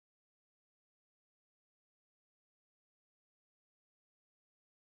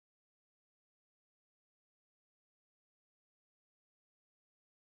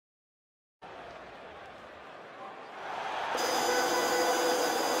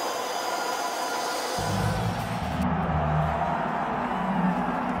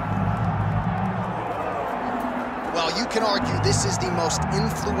can argue this is the most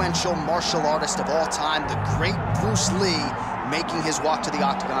influential martial artist of all time, the great Bruce Lee, making his walk to the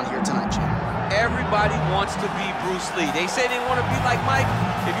octagon here tonight, Jim. Everybody wants to be Bruce Lee. They say they want to be like Mike.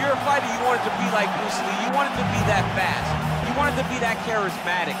 If you're a fighter, you want it to be like Bruce Lee. You want it to be that fast. You want it to be that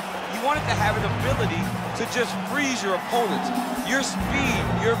charismatic. You want it to have an ability to just freeze your opponents. Your speed,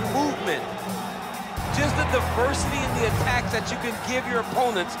 your movement, just the diversity in the attacks that you can give your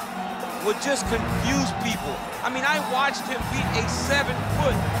opponents would just confuse people. I mean, I watched him beat a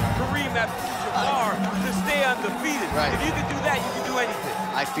 7-foot Kareem Abdul-Jabbar to stay undefeated. Right. If you can do that, you can do anything.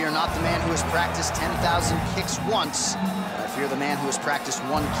 I fear not the man who has practiced 10,000 kicks once. I fear the man who has practiced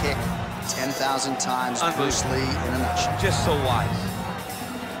one kick 10,000 times. Bruce Lee in a nutshell. Just so wise.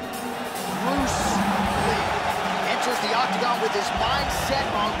 Bruce Lee enters the octagon with his mind set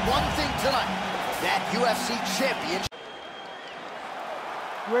on one thing tonight, that UFC championship.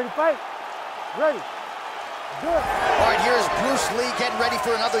 You ready to fight? Ready. Good. All right, here's Bruce Lee getting ready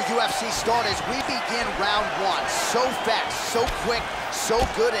for another UFC start as we begin round one. So fast, so quick, so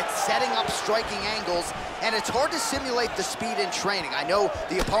good at setting up striking angles, and it's hard to simulate the speed in training. I know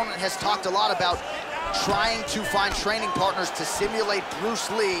the opponent has talked a lot about trying to find training partners to simulate Bruce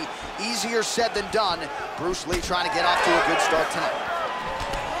Lee. Easier said than done. Bruce Lee trying to get off to a good start tonight.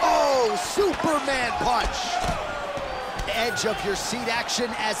 Oh, Superman punch. Edge of your seat action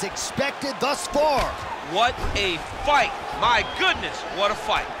as expected thus far. What a fight. My goodness, what a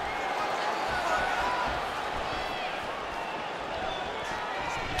fight.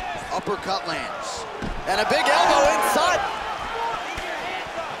 Uppercut lands. And a big elbow inside.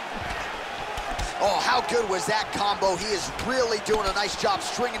 Oh, how good was that combo? He is really doing a nice job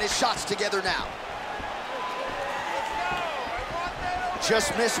stringing his shots together now.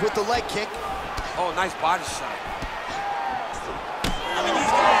 Just missed with the leg kick. Oh, nice body shot. I mean, these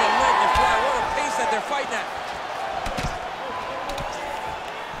guys are letting it fly. What a pace that they're fighting at.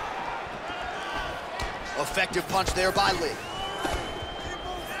 Effective punch there by Lee.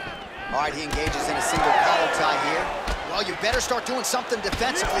 All right, he engages in a single collar tie here. Well, you better start doing something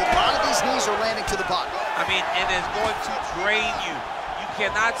defensively. A lot of these knees are landing to the body. I mean, and it's going to drain you. You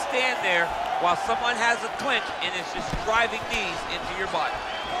cannot stand there while someone has a clinch and it's just driving knees into your body.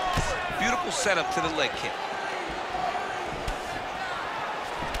 Beautiful setup to the leg kick.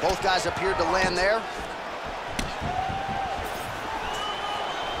 Both guys appeared to land there.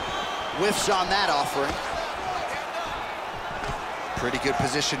 Whiffs on that offering. Pretty good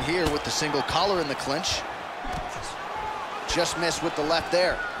position here with the single collar in the clinch. Just missed with the left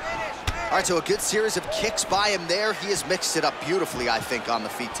there. All right, so a good series of kicks by him there. He has mixed it up beautifully, I think, on the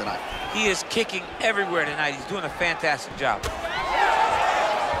feet tonight. He is kicking everywhere tonight. He's doing a fantastic job.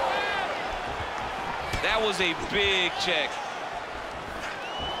 That was a big check.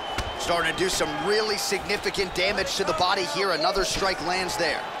 Starting to do some really significant damage to the body here. Another strike lands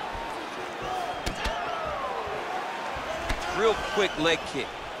there. Real quick leg kick.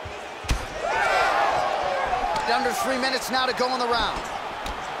 Under 3 minutes now to go in the round.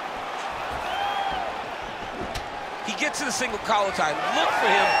 He gets to the single collar tie. Look for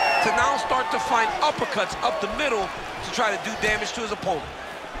him to now start to find uppercuts up the middle to try to do damage to his opponent.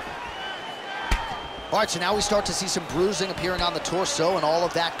 All right, so now we start to see some bruising appearing on the torso, and all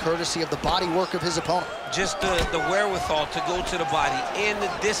of that courtesy of the body work of his opponent. Just the wherewithal to go to the body and the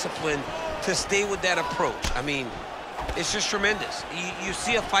discipline to stay with that approach. I mean, it's just tremendous. You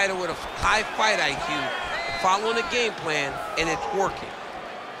see a fighter with a high fight IQ following a game plan, and it's working.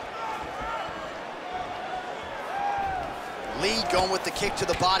 Lee going with the kick to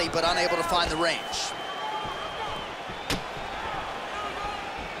the body, but unable to find the range.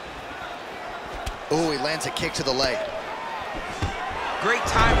 Oh, he lands a kick to the leg. Great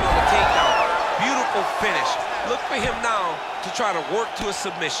timing on the takedown. Beautiful finish. Look for him now to try to work to a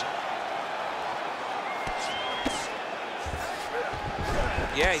submission.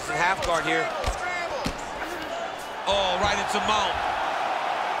 Yeah, he's in half guard here. Oh, right into mount.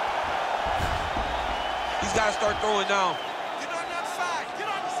 He's got to start throwing down. Get on that side. Get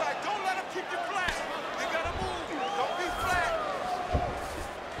on the side. Don't let him keep you flat. You got to move. Don't be flat.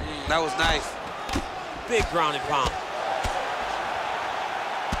 That was nice. Big ground and pound.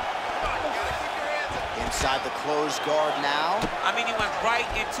 Inside the closed guard now. I mean, he went right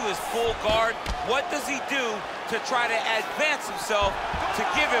into his full guard. What does he do to try to advance himself to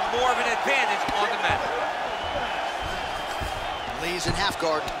give him more of an advantage on the mat? Lee's in half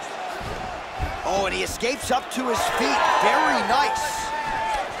guard. Oh, and he escapes up to his feet. Very nice.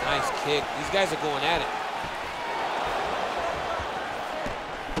 Nice kick. These guys are going at it.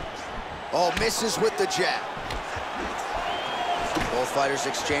 Oh, misses with the jab. Both fighters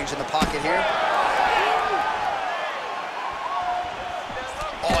exchange in the pocket here.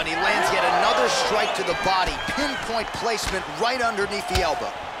 strike to the body, pinpoint placement right underneath the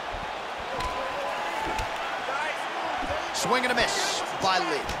elbow. Swing and a miss by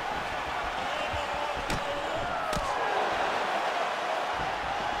Lee.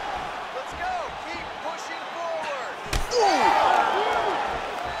 Let's go. Keep pushing forward. Ooh.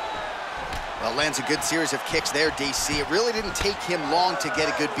 Well, lands a good series of kicks there, DC. It really didn't take him long to get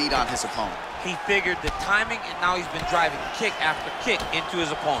a good beat on his opponent. He figured the timing, and now he's been driving kick after kick into his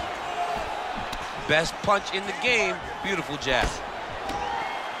opponent. Best punch in the game, beautiful jab.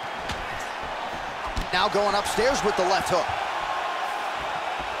 Now going upstairs with the left hook.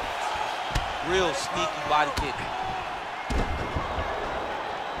 Real sneaky body kick.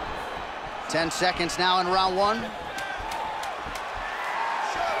 10 seconds now in round one.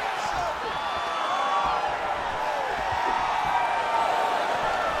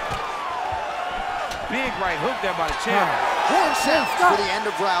 Big right hook there by the champ. Horn sounds for the end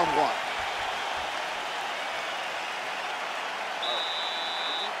of round one.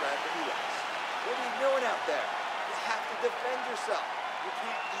 What are you doing out there? You have to defend yourself. You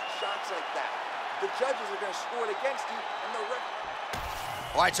can't eat shots like that. The judges are going to score it against you, and the ref...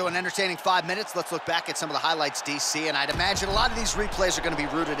 All right, so an entertaining 5 minutes. Let's look back at some of the highlights, DC, and I'd imagine a lot of these replays are going to be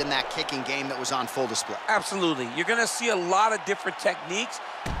rooted in that kicking game that was on full display. Absolutely. You're going to see a lot of different techniques,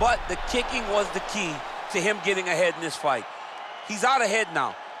 but the kicking was the key to him getting ahead in this fight. He's out ahead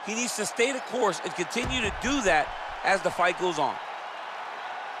now. He needs to stay the course and continue to do that as the fight goes on.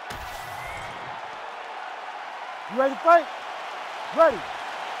 You ready to fight? Ready.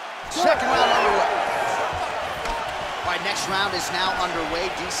 Second round underway. All right, next round is now underway.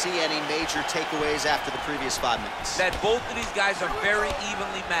 DC, any major takeaways after the previous 5 minutes? That both of these guys are very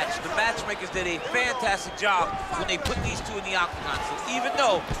evenly matched. The matchmakers did a fantastic job when they put these two in the octagon. So even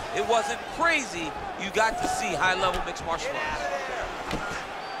though it wasn't crazy, you got to see high-level mixed martial arts.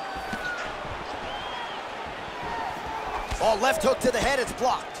 Oh, left hook to the head, it's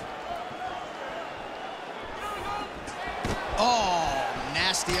blocked. Oh,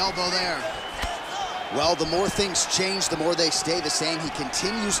 nasty elbow there. Well, the more things change, the more they stay the same. He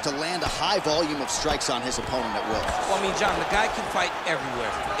continues to land a high volume of strikes on his opponent at will. Well, I mean, John, the guy can fight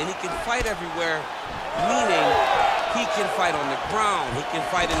everywhere. And he can fight everywhere, meaning he can fight on the ground, he can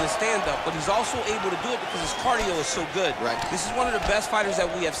fight in the stand-up, but he's also able to do it because his cardio is so good. Right. This is one of the best fighters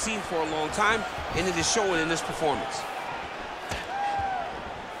that we have seen for a long time, and it is showing in this performance.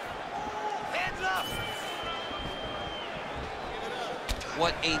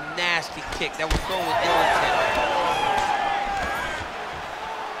 What a nasty kick. That was going with ill intent.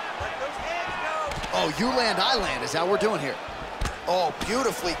 Oh, you land, I land. Is that what we're doing here? Oh,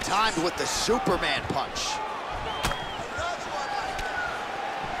 beautifully timed with the Superman punch.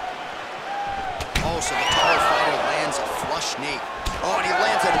 Oh, so the tall fighter lands a flush knee. Oh, and he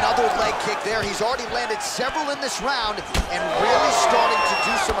lands another leg kick there. He's already landed several in this round and really starting to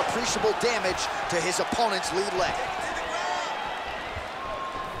do some appreciable damage to his opponent's lead leg.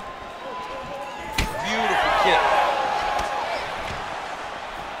 Beautiful kick.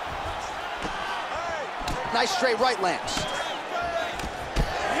 Nice straight right lands.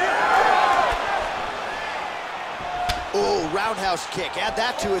 Oh, roundhouse kick. Add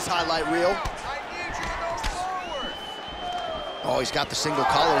that to his highlight reel. Oh, he's got the single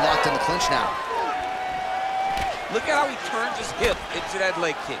collar locked in the clinch now. Look at how he turns his hip into that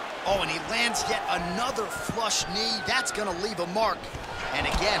leg kick. Oh, and he lands yet another flush knee. That's going to leave a mark. And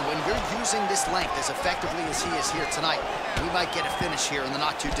again, when you're using this length as effectively as he is here tonight, we might get a finish here in the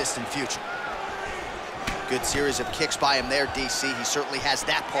not-too-distant future. Good series of kicks by him there, DC. He certainly has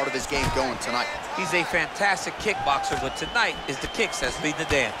that part of his game going tonight. He's a fantastic kickboxer, but tonight is the kicks that's leading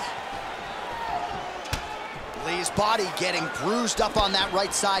the dance. Lee's body getting bruised up on that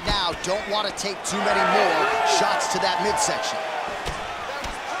right side now. Don't want to take too many more shots to that midsection.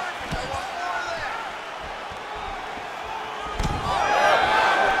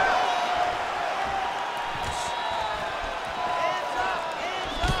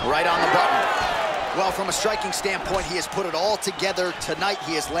 Right on the button. Well, from a striking standpoint, he has put it all together tonight.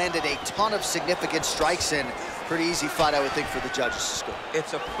 He has landed a ton of significant strikes, and pretty easy fight, I would think, for the judges to score.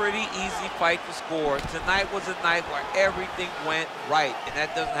 It's a pretty easy fight to score. Tonight was a night where everything went right, and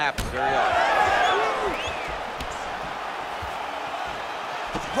that doesn't happen very often.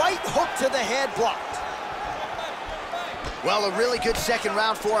 Right hook to the head, blocked. Well, a really good second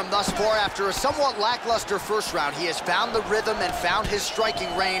round for him thus far. After a somewhat lackluster first round, he has found the rhythm and found his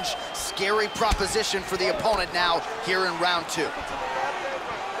striking range. Scary proposition for the opponent now here in round two.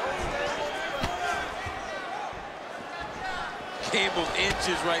 Game of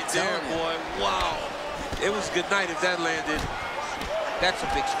inches right there, boy. Wow. It was good night if that landed. That's a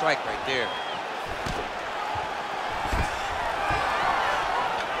big strike right there.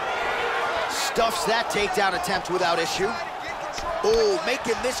 stuffs that takedown attempt without issue. Oh,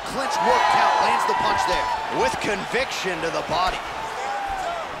 making this clinch work count. Lands the punch there. With conviction to the body.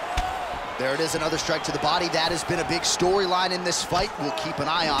 There it is, another strike to the body. That has been a big storyline in this fight. We'll keep an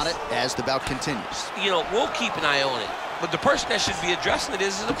eye on it as the bout continues. You know, we'll keep an eye on it. But the person that should be addressing it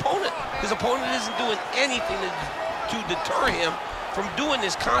is his opponent. His opponent isn't doing anything to deter him from doing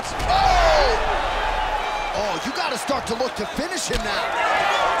this constantly. Oh, you got to start to look to finish him now.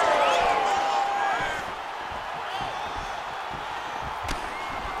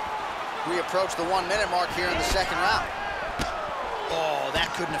 We approach the 1 minute mark here in the second round. Oh,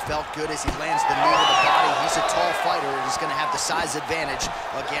 that couldn't have felt good as he lands the knee to the body. He's a tall fighter and he's going to have the size advantage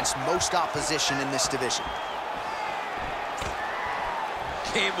against most opposition in this division.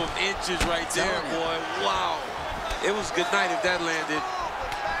 Game of inches right there, boy. Wow. It was good night if that landed.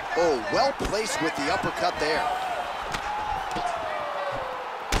 Oh, well placed with the uppercut there.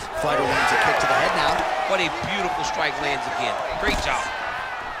 Fighter lands a kick to the head now. What a beautiful strike lands again. Great job.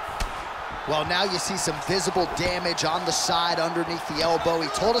 Well, now you see some visible damage on the side underneath the elbow. He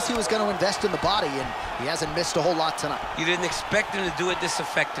told us he was going to invest in the body, and he hasn't missed a whole lot tonight. You didn't expect him to do it this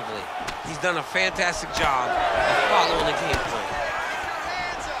effectively. He's done a fantastic job of following the game plan.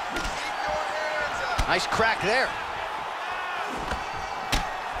 Nice crack there.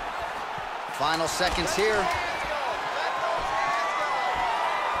 Final seconds here.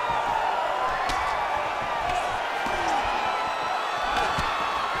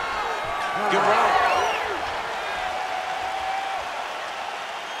 Good round.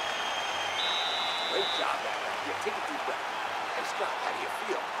 Great job, man. Yeah, take a deep breath. Nice job. How do you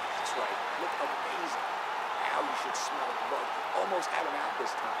feel? That's right. Look amazing. Now you should smell blood. Almost had him out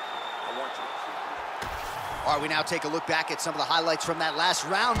this time. I want you to keep it. All right, we now take a look back at some of the highlights from that last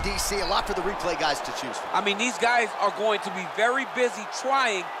round, DC. A lot for the replay guys to choose from. I mean, these guys are going to be very busy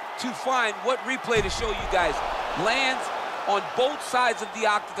trying to find what replay to show you guys. Lands on both sides of the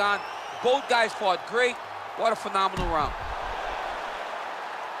octagon. Both guys fought great. What a phenomenal round.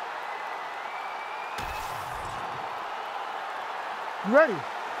 You ready?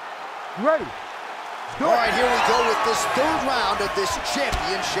 You ready? All right, here we go with this third round of this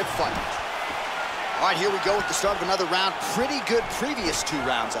championship fight. All right, here we go with the start of another round. Pretty good previous 2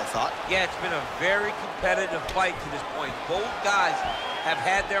 rounds, I thought. Yeah, it's been a very competitive fight to this point. Both guys have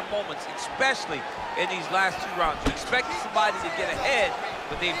had their moments, especially in these last 2 rounds. You expected somebody to get ahead,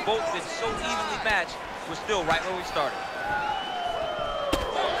 but they've both been so evenly matched. We're still right where we started.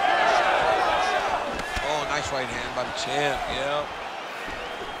 Oh, nice right hand by the champ, yeah.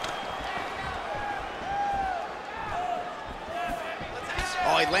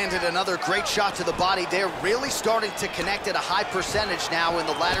 Oh, he landed another great shot to the body. They're really starting to connect at a high percentage now in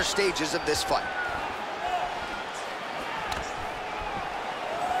the latter stages of this fight.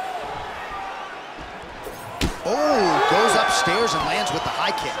 Oh, goes upstairs and lands with the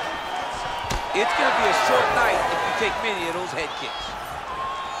high kick. It's going to be a short night if you take many of those head kicks.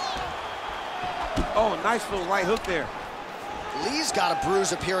 Oh, nice little right hook there. Lee's got a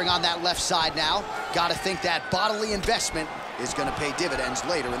bruise appearing on that left side now. Got to think that bodily investment is going to pay dividends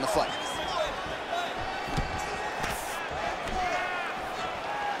later in the fight.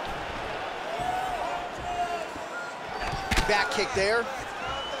 Back kick there.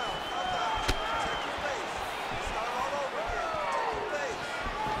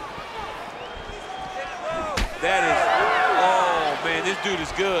 That is, oh man, this dude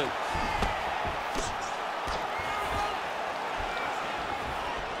is good.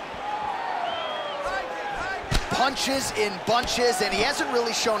 Punches in bunches, and he hasn't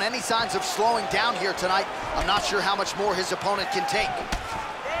really shown any signs of slowing down here tonight. I'm not sure how much more his opponent can take.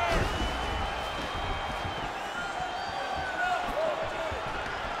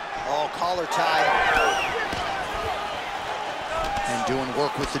 Oh, collar tie. And doing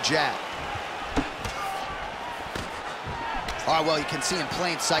work with the jab. All right, well, you can see in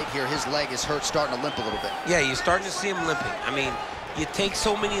plain sight here, his leg is hurt, starting to limp a little bit. Yeah, you're starting to see him limping. I mean, you take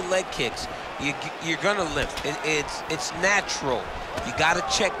so many leg kicks, you're gonna limp. It's natural. You gotta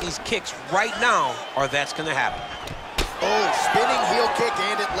check these kicks right now, or that's gonna happen. Oh, spinning heel kick,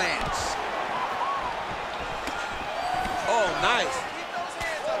 and it lands. Oh, nice.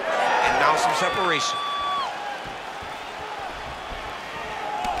 And now some separation.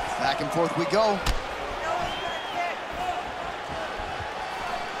 Back and forth we go.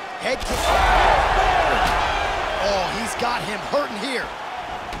 Head kick. Oh, he's got him hurting here.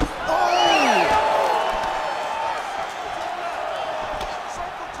 Oh!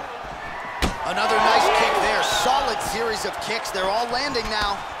 Another nice kick there. Solid series of kicks. They're all landing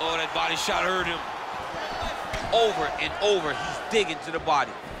now. Oh, that body shot hurt him. Over and over, he's digging to the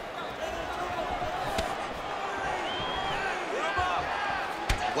body.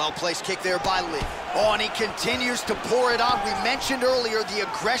 Well-placed kick there by Lee. Oh, and he continues to pour it on. We mentioned earlier the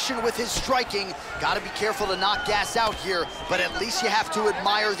aggression with his striking. Got to be careful to not gas out here, but at least you have to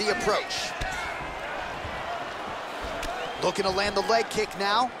admire the approach. Looking to land the leg kick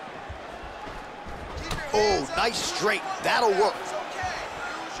now. Oh, nice straight. That'll work.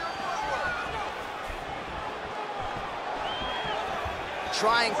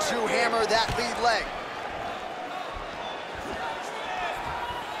 Trying to hammer that lead leg.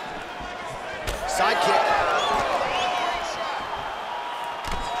 Side kick.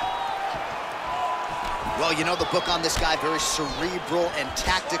 Well, you know the book on this guy, very cerebral and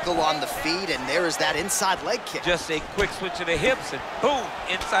tactical on the feet, and there is that inside leg kick. Just a quick switch of the hips, and boom,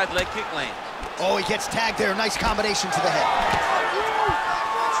 inside leg kick lands. Oh, he gets tagged there. Nice combination to the head.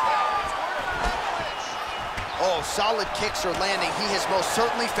 Oh, solid kicks are landing. He has most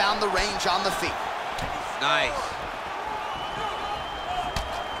certainly found the range on the feet. Nice.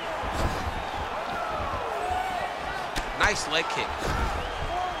 Nice leg kick.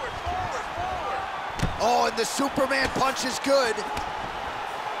 Oh, and the Superman punch is good.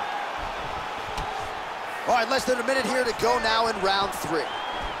 All right, less than a minute here to go now in round 3.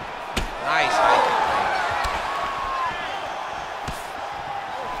 Nice leg kick.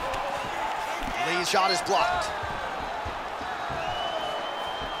 Lee's shot is blocked.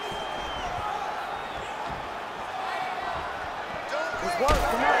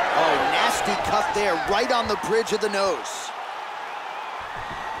 Oh, nasty cut there, right on the bridge of the nose.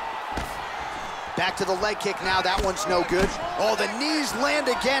 Back to the leg kick now, that one's no good. Oh, the knees land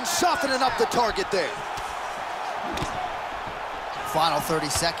again, softening up the target there. Final 30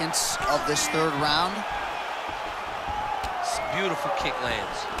 seconds of this 3rd round. Beautiful kick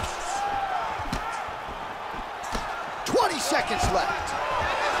lands. 20 seconds left.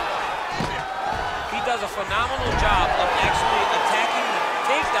 He does a phenomenal job of actually attacking the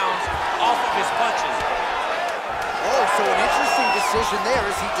takedowns off of his punches. Oh, so an interesting decision there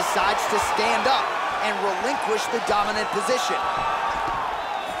as he decides to stand up and relinquish the dominant position.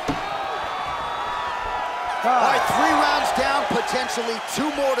 All right, 3 rounds down, potentially 2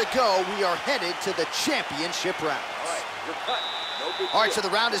 more to go. We are headed to the championship rounds. All right, you're cut. No big All right, deal. so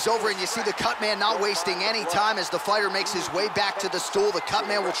the round is over, and you see the cut man not wasting any time as the fighter makes his way back to the stool. The cut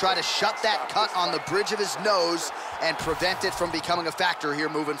man will try to shut that cut on the bridge of his nose and prevent it from becoming a factor here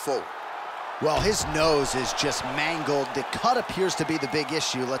moving forward. Well, his nose is just mangled. The cut appears to be the big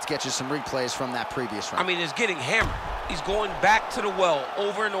issue. Let's get you some replays from that previous round. I mean, it's getting hammered. He's going back to the well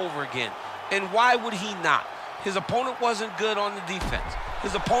over and over again. And why would he not? His opponent wasn't good on the defense.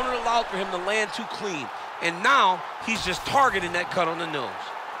 His opponent allowed for him to land too clean. And now, he's just targeting that cut on the nose.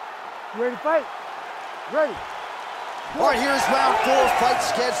 You ready to fight? Ready. All right, here's round 4, fight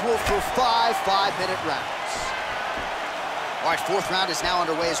scheduled for 5 5-minute rounds. All right, 4th round is now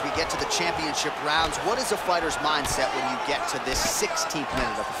underway as we get to the championship rounds. What is a fighter's mindset when you get to this 16th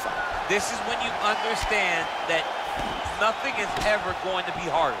minute of the fight? This is when you understand that nothing is ever going to be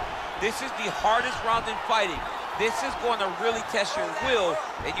harder. This is the hardest round in fighting. This is going to really test your will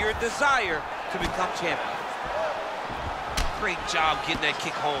and your desire to become champion. Great job getting that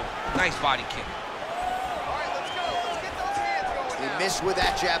kick home. Nice body kick. All right, let's go. Let's get those hands going He now. missed with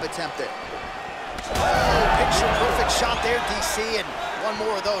that jab attempt there. Oh, picture-perfect shot there, DC, and one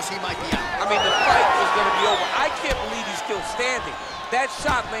more of those, he might be out. I mean, the fight was going to be over. I can't believe he's still standing. That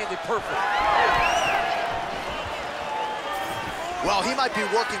shot landed perfect. Well, he might be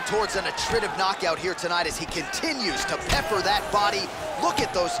working towards an attritive knockout here tonight as he continues to pepper that body. Look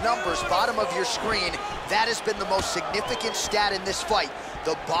at those numbers, bottom of your screen. That has been the most significant stat in this fight.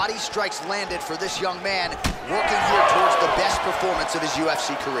 The body strikes landed for this young man, working here towards the best performance of his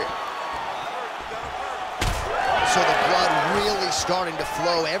UFC career. So the blood really starting to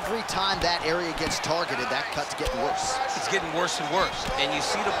flow. Every time that area gets targeted, that cut's getting worse. It's getting worse and worse. And you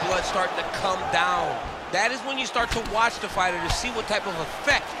see the blood starting to come down. That is when you start to watch the fighter to see what type of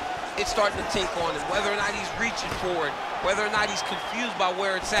effect it's starting to take on him, whether or not he's reaching for it, whether or not he's confused by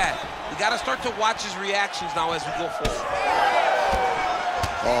where it's at. We got to start to watch his reactions now as we go forward.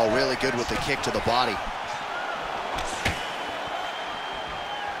 Oh, really good with the kick to the body.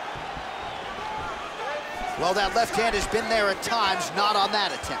 Well, that left hand has been there at times, not on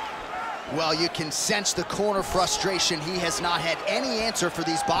that attempt. Well, you can sense the corner frustration. He has not had any answer for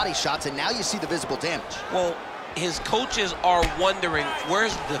these body shots, and now you see the visible damage. Well, his coaches are wondering,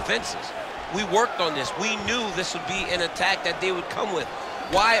 where's the defenses? We worked on this. We knew this would be an attack that they would come with.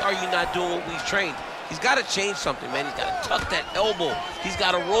 Why are you not doing what we've trained? He's got to change something, man. He's got to tuck that elbow. He's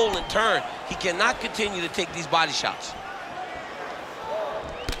got to roll and turn. He cannot continue to take these body shots.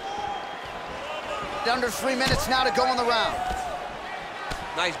 Under 3 minutes now to go in the round.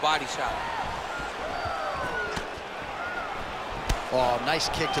 Nice body shot. Oh, nice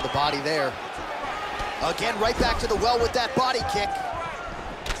kick to the body there. Again, right back to the well with that body kick.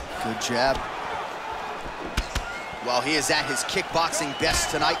 Good jab. Well, he is at his kickboxing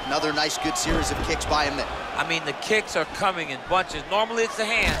best tonight. Another nice, good series of kicks by him there. I mean, the kicks are coming in bunches. Normally, it's the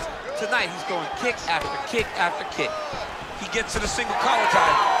hands. Tonight, he's going kick after kick after kick. He gets to the single collar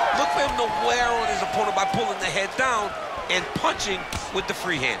tie. Look for him to wear on his opponent by pulling the head down and punching with the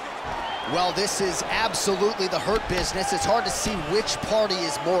free hand. Well, this is absolutely the hurt business. It's hard to see which party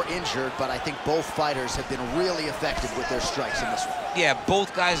is more injured, but I think both fighters have been really effective with their strikes in this one. Yeah,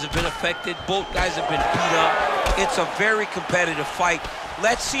 both guys have been affected. Both guys have been beat up. It's a very competitive fight.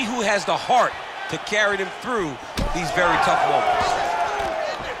 Let's see who has the heart to carry them through these very tough moments.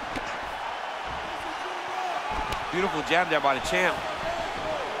 Beautiful jab there by the champ.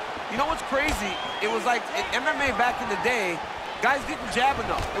 You know what's crazy? It was like in MMA back in the day, guys didn't jab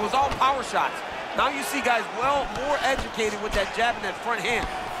enough. It was all power shots. Now you see guys more educated with that jab and that front hand.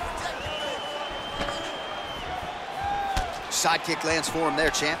 Side kick lands for him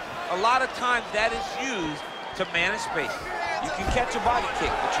there, champ. A lot of times that is used to manage space. You can catch a body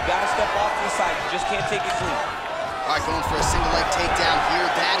kick, but you gotta step off to the side. You just can't take it clean. All right, going for a single leg takedown here.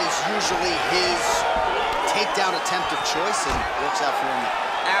 That is usually his takedown attempt of choice, and works out for him.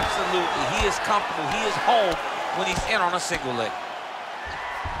 Absolutely, he is comfortable, he is home when he's in on a single leg.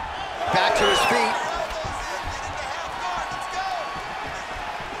 Back to his feet.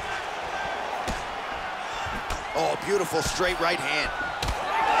 Oh, beautiful straight right hand.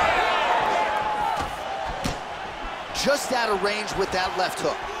 Just out of range with that left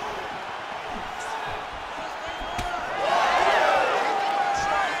hook.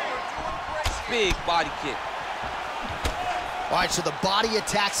 Big body kick. All right, so the body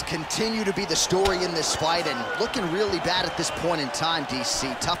attacks continue to be the story in this fight, and looking really bad at this point in time,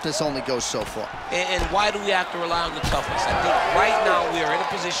 DC. Toughness only goes so far. And why do we have to rely on the toughness? I think right now we are in a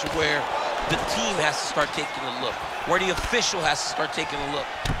position where the team has to start taking a look, where the official has to start taking a look,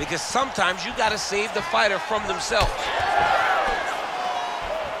 because sometimes you got to save the fighter from themselves.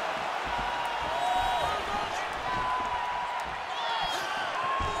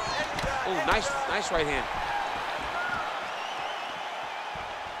 Oh, nice right hand.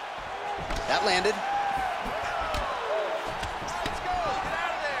 That landed.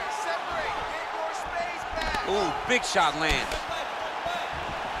 Ooh, big shot lands.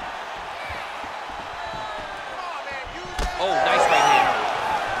 Oh, nice right hand.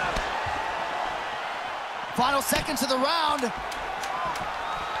 Final seconds of the round.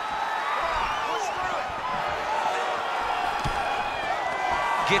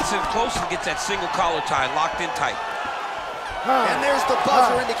 Gets in close and gets that single collar tie locked in tight. And there's the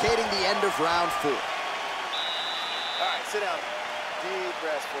buzzer indicating the end of round 4. All right, sit down. Deep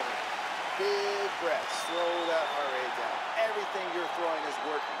breaths for me. Big breaths. Slow that heart rate down. Everything you're throwing is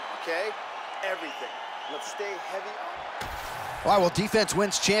working, okay? Everything. Let's stay heavy on. All right, well, defense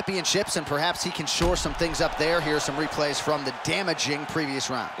wins championships, and perhaps he can shore some things up there. Here are some replays from the damaging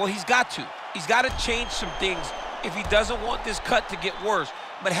previous round. Well, he's got to. He's got to change some things if he doesn't want this cut to get worse.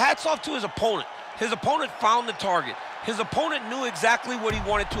 But hats off to his opponent. His opponent found the target. His opponent knew exactly what he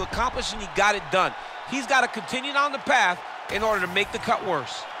wanted to accomplish, and he got it done. He's got to continue down the path in order to make the cut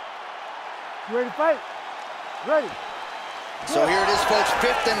worse. You ready to fight? Ready. So here it is, folks,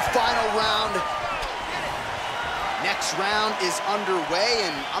 5th and final round. Next round is underway,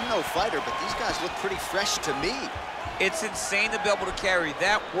 and I'm no fighter, but these guys look pretty fresh to me. It's insane to be able to carry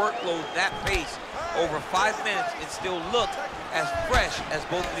that workload, that pace, over 5 minutes and still look as fresh as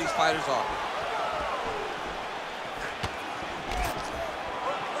both of these fighters are.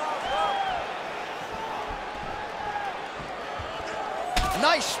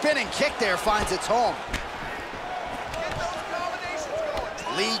 Nice spinning kick there finds its home.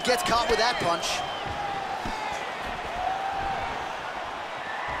 Lee gets caught with that punch.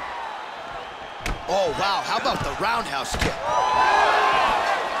 Oh, wow, how about the roundhouse kick?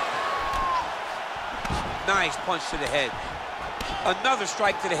 Nice punch to the head. Another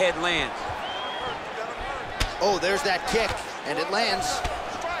strike to the head lands. Oh, there's that kick, and it lands.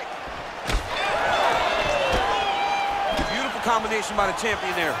 Beautiful combination by the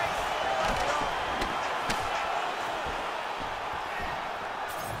champion there.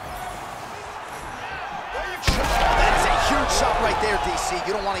 That is a huge shot right there, DC.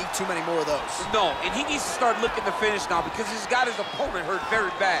 You don't want to eat too many more of those. No, and he needs to start looking to finish now because he's got his opponent hurt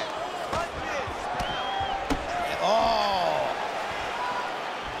very bad.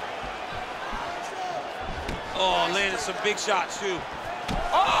 Oh, landed some big shots, too.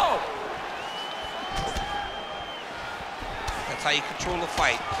 Oh! That That's how you control a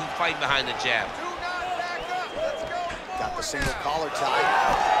fight. Keep fighting behind the jab. Got the single collar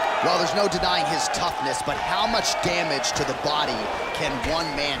tie. Well, there's no denying his toughness, but how much damage to the body can one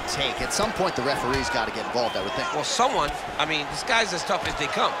man take? At some point, the referee's got to get involved, I would think. Well, someone, I mean, this guy's as tough as they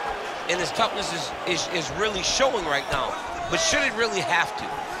come. And his toughness is really showing right now. But should it really have to?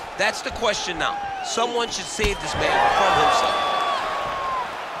 That's the question now. Someone should save this man from himself.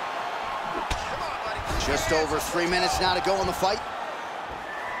 Just over 3 minutes now to go in the fight.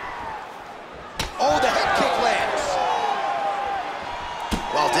 Oh, the head kick lands.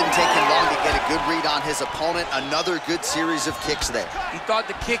 Well, it didn't take him long to get a good read on his opponent. Another good series of kicks there. He thought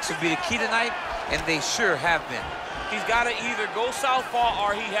the kicks would be the key tonight, and they sure have been. He's got to either go southpaw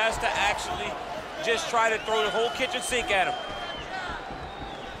or he has to actually just try to throw the whole kitchen sink at him.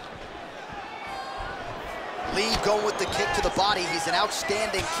 Lee going with the kick to the body. He's an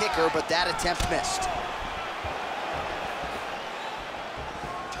outstanding kicker, but that attempt missed.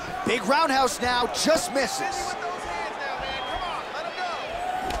 Big roundhouse now, just misses.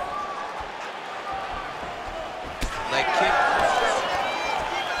 Leg kick.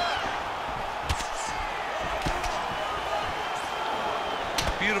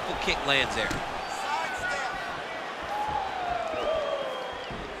 Beautiful kick lands there.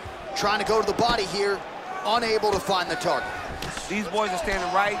 Trying to go to the body here, unable to find the target. These boys are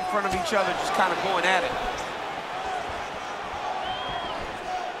standing right in front of each other, just kind of going at it.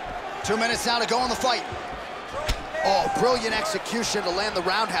 2 minutes now to go in the fight. Oh, brilliant execution to land the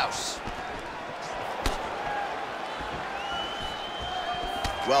roundhouse.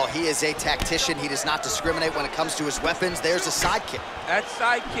 Well, he is a tactician. He does not discriminate when it comes to his weapons. There's a side kick. That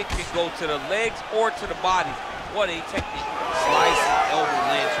side kick can go to the legs or to the body. What a technique. Slice, elbow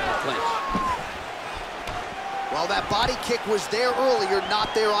lands from the clinch. Well, that body kick was there earlier,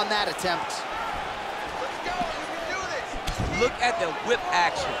 not there on that attempt. Look at the whip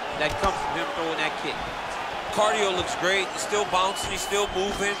action that comes from him throwing that kick. Cardio looks great. He's still bouncing. He's still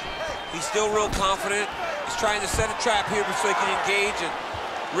moving. He's still real confident. He's trying to set a trap here so he can engage and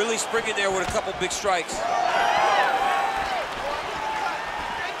really spring in there with a couple big strikes.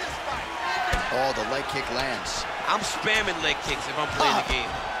 Oh, the leg kick lands. I'm spamming leg kicks if I'm playing the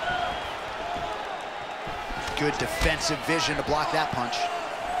game. Good defensive vision to block that punch.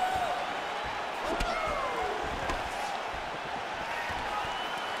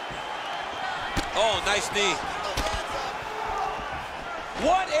 Oh, nice knee.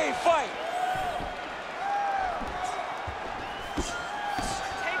 What a fight!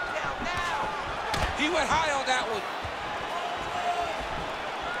 He went high on that one.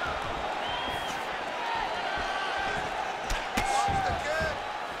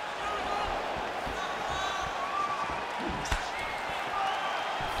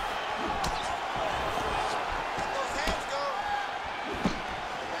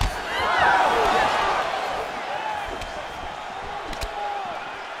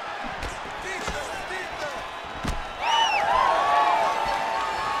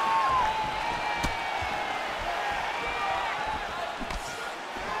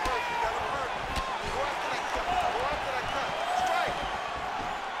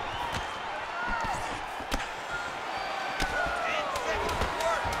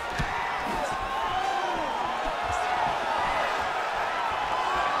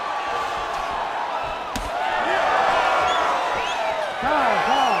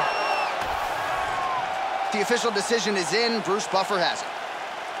 The official decision is in. Bruce Buffer has it.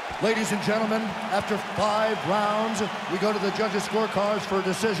 Ladies and gentlemen, after 5 rounds, we go to the judges' scorecards for a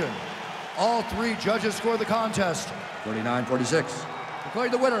decision. All 3 judges score the contest 49-46.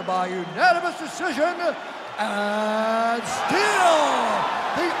 Declared the winner by unanimous decision, and still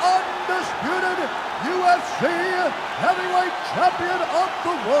the undisputed UFC heavyweight champion of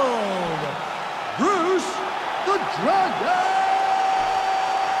the world, Bruce the Dragon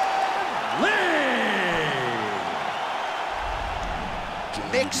Lee.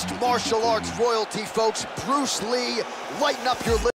 Mixed martial arts royalty, folks. Bruce Lee, lighten up your